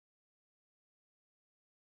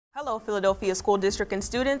Hello, Philadelphia School District and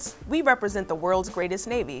students. We represent the world's greatest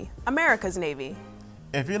Navy, America's Navy.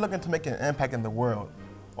 If you're looking to make an impact in the world,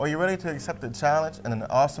 or you're ready to accept a challenge and an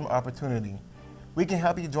awesome opportunity, we can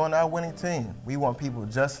help you join our winning team. We want people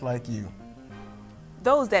just like you.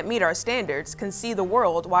 Those that meet our standards can see the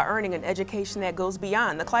world while earning an education that goes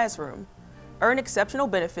beyond the classroom. Earn exceptional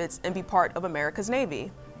benefits and be part of America's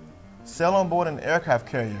Navy. Sail on board an aircraft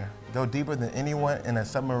carrier. Go deeper than anyone in a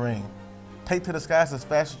submarine. Take to the skies as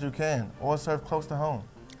fast as you can, or serve close to home.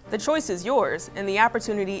 The choice is yours, and the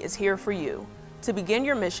opportunity is here for you. To begin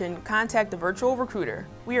your mission, contact the virtual recruiter.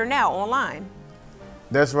 We are now online.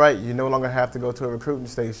 That's right, you no longer have to go to a recruiting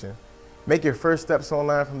station. Make your first steps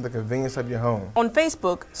online from the convenience of your home. On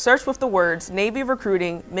Facebook, search with the words Navy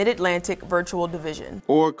Recruiting Mid-Atlantic Virtual Division.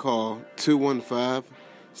 Or call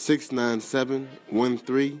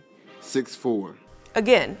 215-697-1364.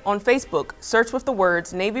 Again, on Facebook, search with the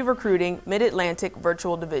words Navy Recruiting Mid-Atlantic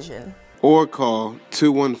Virtual Division. Or call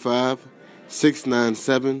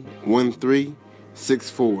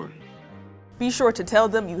 215-697-1364. Be sure to tell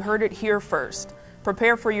them you heard it here first.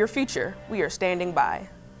 Prepare for your future. We are standing by.